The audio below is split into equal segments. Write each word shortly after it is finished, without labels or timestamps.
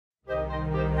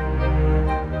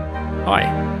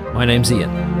Hi, my name's Ian.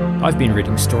 I've been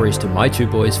reading stories to my two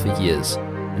boys for years,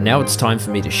 and now it's time for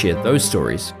me to share those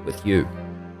stories with you.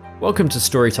 Welcome to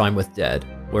Storytime with Dad,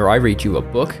 where I read you a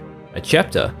book, a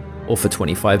chapter, all for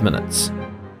 25 minutes.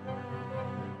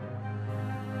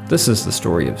 This is the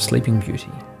story of Sleeping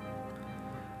Beauty.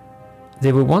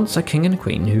 There were once a king and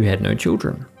queen who had no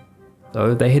children,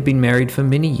 though they had been married for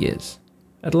many years.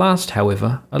 At last,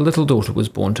 however, a little daughter was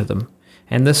born to them,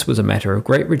 and this was a matter of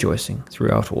great rejoicing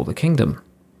throughout all the kingdom.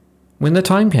 When the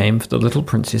time came for the little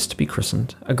princess to be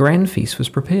christened, a grand feast was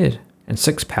prepared, and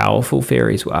 6 powerful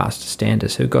fairies were asked to stand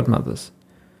as her godmothers.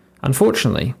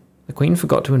 Unfortunately, the queen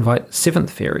forgot to invite the 7th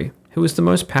fairy, who was the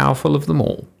most powerful of them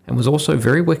all, and was also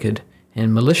very wicked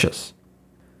and malicious.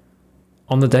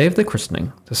 On the day of the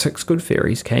christening, the 6 good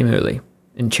fairies came early,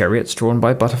 in chariots drawn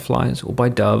by butterflies, or by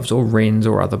doves, or wrens,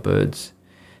 or other birds.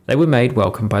 They were made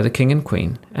welcome by the king and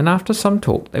queen, and after some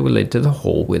talk they were led to the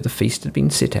hall where the feast had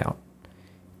been set out.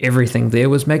 Everything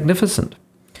there was magnificent.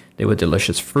 There were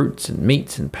delicious fruits and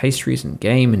meats and pastries and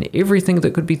game and everything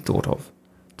that could be thought of.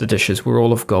 The dishes were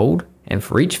all of gold, and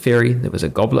for each fairy there was a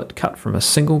goblet cut from a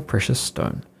single precious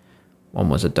stone. One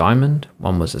was a diamond,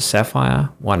 one was a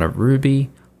sapphire, one a ruby,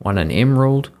 one an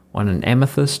emerald, one an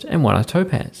amethyst, and one a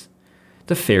topaz.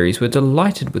 The fairies were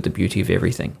delighted with the beauty of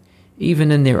everything.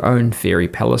 Even in their own fairy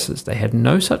palaces they had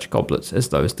no such goblets as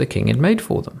those the king had made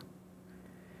for them.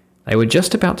 They were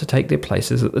just about to take their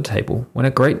places at the table when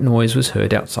a great noise was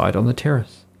heard outside on the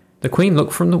terrace. The queen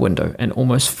looked from the window and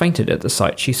almost fainted at the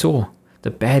sight she saw.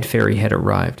 The bad fairy had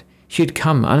arrived. She had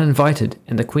come uninvited,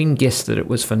 and the queen guessed that it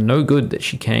was for no good that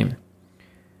she came.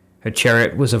 Her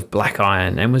chariot was of black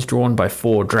iron and was drawn by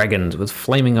 4 dragons with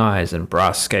flaming eyes and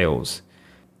brass scales.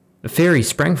 The fairy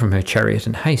sprang from her chariot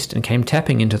in haste and came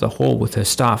tapping into the hall with her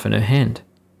staff in her hand.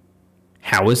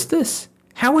 "How is this?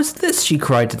 How is this?" she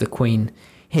cried to the queen.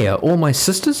 "Here, all my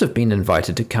sisters have been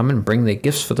invited to come and bring their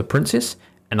gifts for the princess,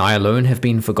 and I alone have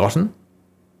been forgotten."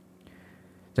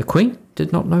 The queen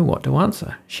did not know what to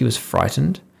answer. She was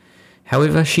frightened.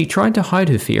 However, she tried to hide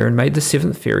her fear and made the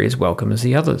 7th fairy as welcome as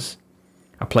the others.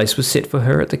 A place was set for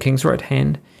her at the king's right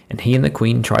hand, and he and the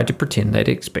queen tried to pretend they'd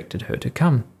expected her to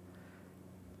come.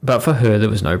 But for her there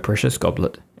was no precious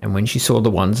goblet, and when she saw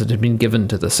the ones that had been given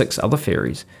to the 6 other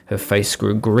fairies, her face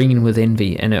grew green with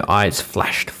envy and her eyes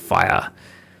flashed fire.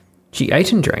 She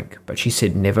ate and drank, but she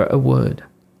said never a word.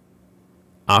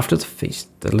 After the feast,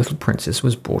 the little princess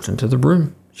was brought into the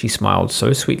room. She smiled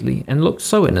so sweetly and looked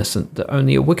so innocent that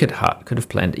only a wicked heart could have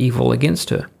planned evil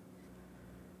against her.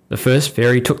 The first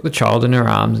fairy took the child in her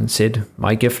arms and said,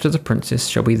 "My gift to the princess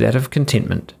shall be that of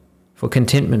contentment, for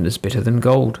contentment is better than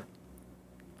gold."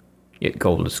 "Yet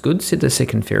gold is good," said the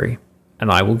 2nd fairy,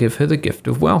 "and I will give her the gift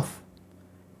of wealth."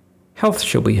 "Health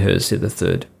shall be hers," said the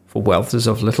 3rd, "for wealth is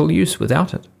of little use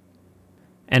without it."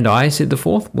 "And I," said the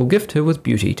 4th, "will gift her with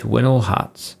beauty to win all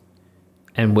hearts."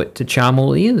 "And wit to charm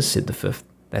all ears," said the 5th,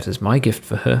 "that is my gift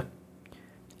for her."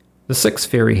 The 6th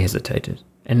fairy hesitated,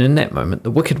 and in that moment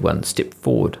the wicked one stepped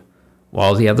forward.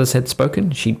 While the others had spoken,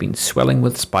 she'd been swelling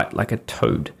with spite like a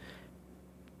toad.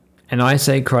 "And I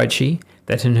say," cried she,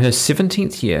 "that in her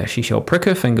 17th year she shall prick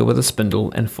her finger with a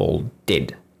spindle and fall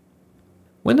dead."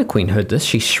 When the queen heard this,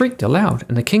 she shrieked aloud,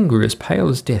 and the king grew as pale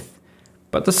as death.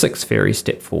 But the 6th fairy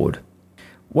stepped forward.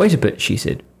 "Wait a bit," she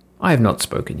said. "I have not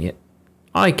spoken yet.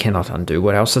 I cannot undo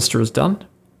what our sister has done,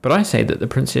 but I say that the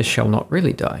princess shall not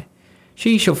really die.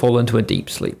 She shall fall into a deep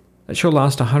sleep that shall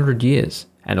last 100 years,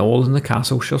 and all in the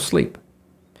castle shall sleep.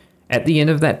 At the end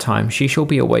of that time she shall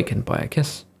be awakened by a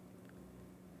kiss."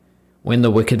 When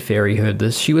the wicked fairy heard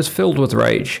this, she was filled with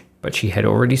rage, but she had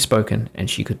already spoken,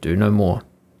 and she could do no more.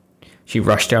 She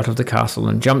rushed out of the castle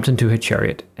and jumped into her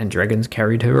chariot, and dragons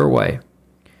carried her away.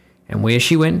 And where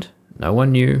she went, no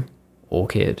one knew or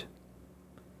cared.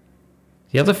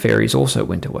 The other fairies also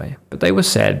went away, but they were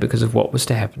sad because of what was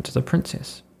to happen to the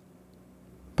princess.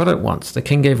 But at once the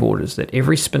king gave orders that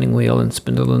every spinning wheel and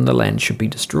spindle in the land should be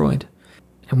destroyed.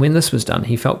 And when this was done,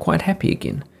 he felt quite happy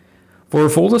again. For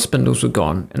if all the spindles were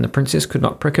gone, and the princess could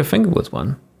not prick her finger with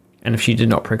one, and if she did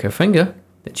not prick her finger,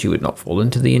 then she would not fall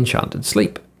into the enchanted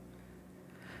sleep.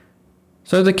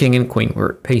 So the king and queen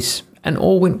were at peace, and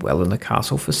all went well in the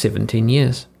castle for 17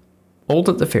 years. All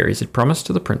that the fairies had promised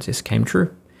to the princess came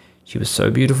true. She was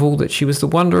so beautiful that she was the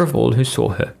wonder of all who saw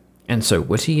her, and so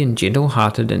witty and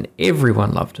gentle-hearted, and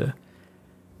everyone loved her.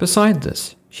 Beside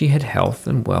this, she had health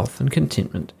and wealth and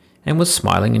contentment, and was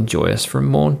smiling and joyous from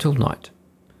morn till night.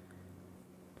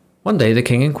 One day the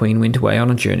king and queen went away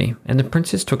on a journey, and the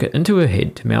princess took it into her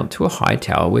head to mount to a high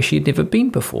tower where she had never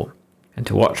been before, and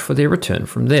to watch for their return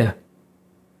from there.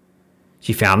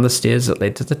 She found the stairs that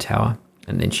led to the tower,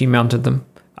 and then she mounted them,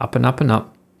 up and up and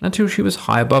up, until she was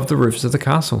high above the roofs of the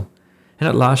castle, and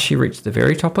at last she reached the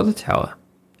very top of the tower,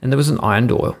 and there was an iron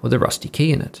door with a rusty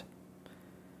key in it.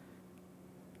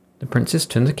 The princess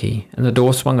turned the key, and the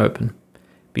door swung open.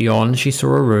 Beyond she saw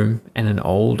a room, and an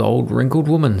old wrinkled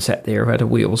woman sat there at a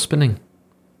wheel spinning.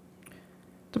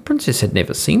 The princess had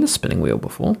never seen a spinning wheel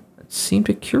before. It seemed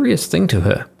a curious thing to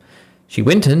her. She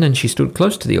went in, and she stood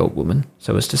close to the old woman,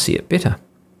 so as to see it better.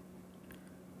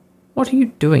 "What are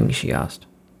you doing?" she asked.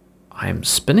 "I am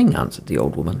spinning," answered the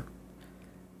old woman.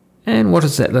 "And what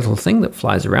is that little thing that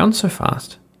flies around so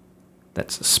fast?"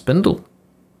 "That's a spindle."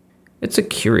 "It's a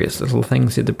curious little thing,"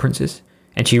 said the princess,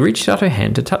 and she reached out her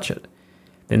hand to touch it.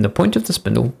 Then the point of the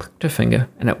spindle pricked her finger,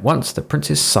 and at once the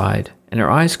princess sighed, and her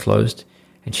eyes closed,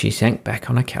 and she sank back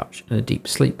on a couch in a deep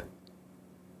sleep.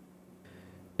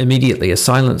 Immediately a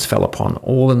silence fell upon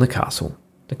all in the castle.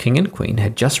 The king and queen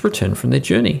had just returned from their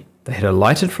journey. They had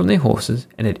alighted from their horses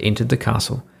and had entered the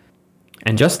castle,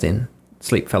 and just then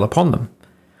sleep fell upon them.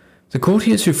 The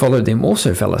courtiers who followed them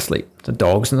also fell asleep. The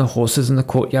dogs and the horses in the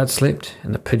courtyard slept,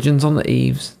 and the pigeons on the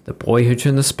eaves. The boy who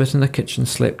turned the spit in the kitchen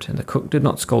slept, and the cook did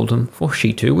not scold him, for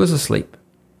she too was asleep.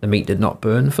 The meat did not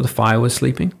burn, for the fire was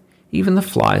sleeping. Even the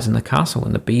flies in the castle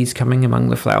and the bees coming among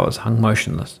the flowers hung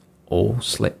motionless. All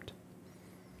slept.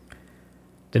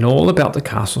 Then all about the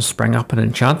castle sprang up an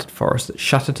enchanted forest that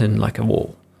shut it in like a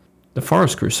wall. The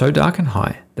forest grew so dark and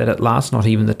high that at last not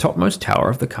even the topmost tower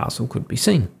of the castle could be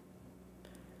seen.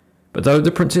 But though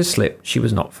the princess slept, she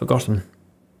was not forgotten.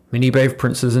 Many brave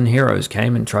princes and heroes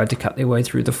came and tried to cut their way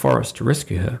through the forest to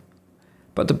rescue her.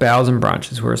 But the boughs and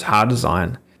branches were as hard as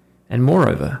iron, and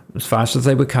moreover, as fast as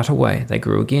they were cut away, they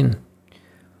grew again.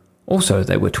 Also,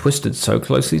 they were twisted so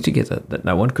closely together that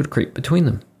no one could creep between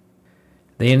them.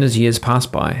 Then, as years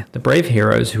passed by, the brave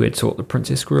heroes who had sought the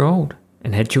princess grew old,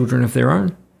 and had children of their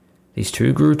own. These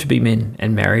too grew to be men,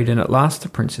 and married, and at last the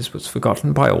princess was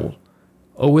forgotten by all,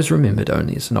 always remembered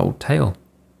only as an old tale.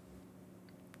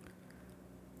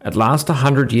 At last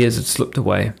 100 years had slipped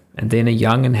away, and then a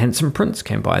young and handsome prince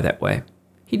came by that way.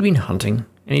 He'd been hunting,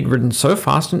 and he'd ridden so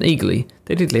fast and eagerly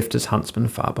that he'd left his huntsman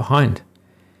far behind.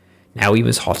 Now he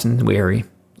was hot and weary,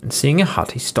 and seeing a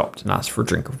hut he stopped and asked for a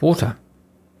drink of water.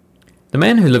 The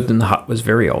man who lived in the hut was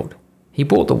very old. He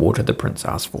brought the water the prince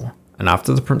asked for, and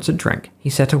after the prince had drank, he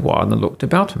sat a while and looked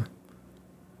about him.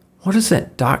 "What is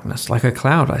that darkness like a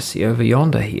cloud I see over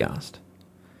yonder?" he asked.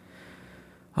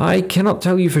 "I cannot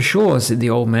tell you for sure," said the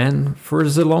old man, "for it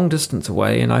is a long distance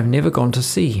away, and I've never gone to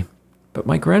see. But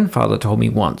my grandfather told me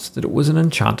once that it was an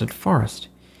enchanted forest.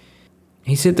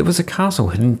 He said there was a castle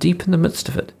hidden deep in the midst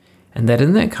of it, and that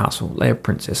in that castle lay a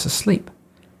princess asleep.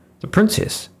 The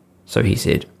princess, so he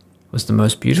said, was the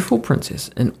most beautiful princess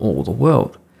in all the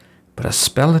world, but a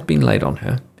spell had been laid on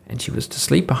her, and she was to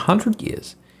sleep 100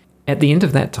 years. At the end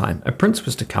of that time, a prince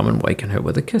was to come and waken her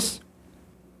with a kiss."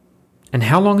 "And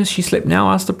how long has she slept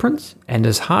now?" asked the prince, and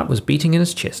his heart was beating in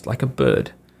his chest like a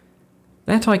bird.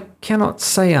 "That I cannot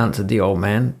say," answered the old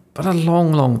man, "but a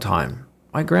long time.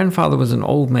 My grandfather was an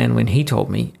old man when he told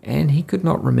me, and he could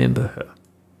not remember her."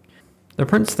 The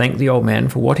prince thanked the old man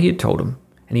for what he had told him,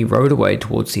 and he rode away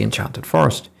towards the enchanted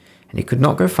forest, and he could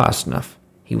not go fast enough.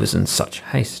 He was in such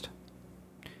haste.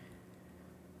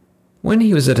 When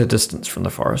he was at a distance from the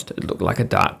forest, it looked like a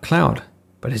dark cloud,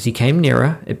 but as he came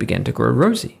nearer, it began to grow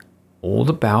rosy. All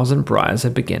the boughs and briars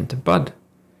had begun to bud.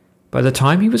 By the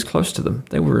time he was close to them,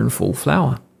 they were in full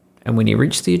flower, and when he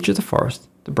reached the edge of the forest,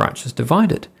 the branches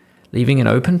divided, leaving an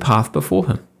open path before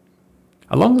him.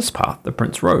 Along this path the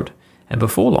prince rode, and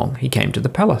before long he came to the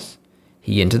palace.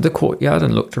 He entered the courtyard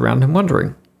and looked around him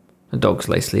wondering. The dogs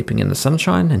lay sleeping in the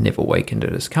sunshine and never wakened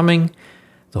at his coming.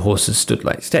 The horses stood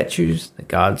like statues. The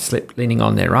guards slept leaning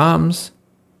on their arms.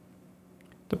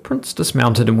 The prince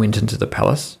dismounted and went into the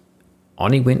palace.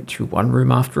 On he went through one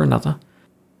room after another,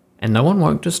 and no one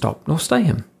woke to stop nor stay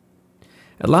him.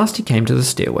 At last he came to the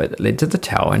stairway that led to the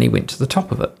tower, and he went to the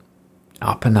top of it.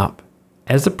 Up and up,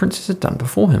 as the princess had done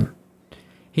before him.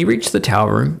 He reached the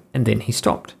tower room, and then he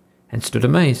stopped, and stood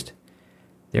amazed.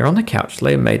 There on the couch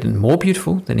lay a maiden more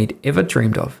beautiful than he'd ever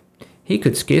dreamed of. He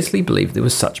could scarcely believe there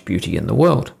was such beauty in the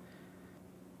world.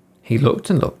 He looked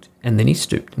and looked, and then he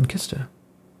stooped and kissed her.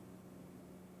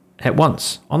 At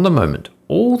once, on the moment,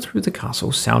 all through the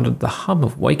castle sounded the hum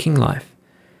of waking life.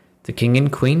 The king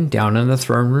and queen down in the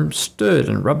throne room stirred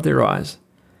and rubbed their eyes.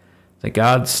 The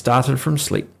guards started from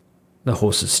sleep. The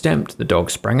horses stamped, the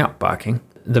dogs sprang up barking.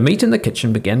 The meat in the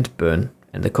kitchen began to burn,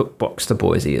 and the cook boxed the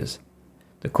boys' ears.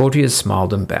 The courtiers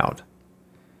smiled and bowed.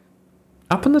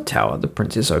 Up in the tower the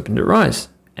princess opened her eyes,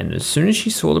 and as soon as she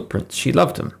saw the prince she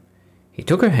loved him. He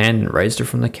took her hand and raised her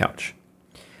from the couch.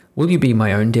 "Will you be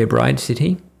my own dear bride?" said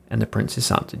he, and the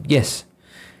princess answered yes.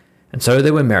 And so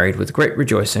they were married with great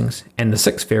rejoicings, and the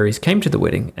 6 fairies came to the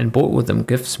wedding and brought with them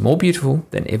gifts more beautiful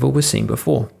than ever were seen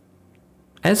before.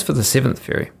 As for the 7th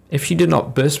fairy, if she did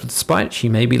not burst with spite, she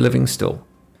may be living still.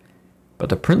 But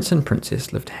the prince and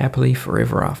princess lived happily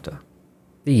forever after.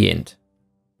 The end.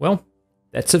 Well,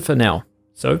 that's it for now.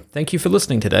 So, thank you for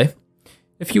listening today.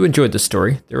 If you enjoyed the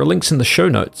story, there are links in the show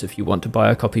notes if you want to buy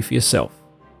a copy for yourself.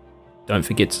 Don't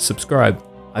forget to subscribe.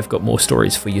 I've got more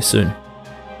stories for you soon.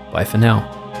 Bye for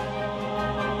now.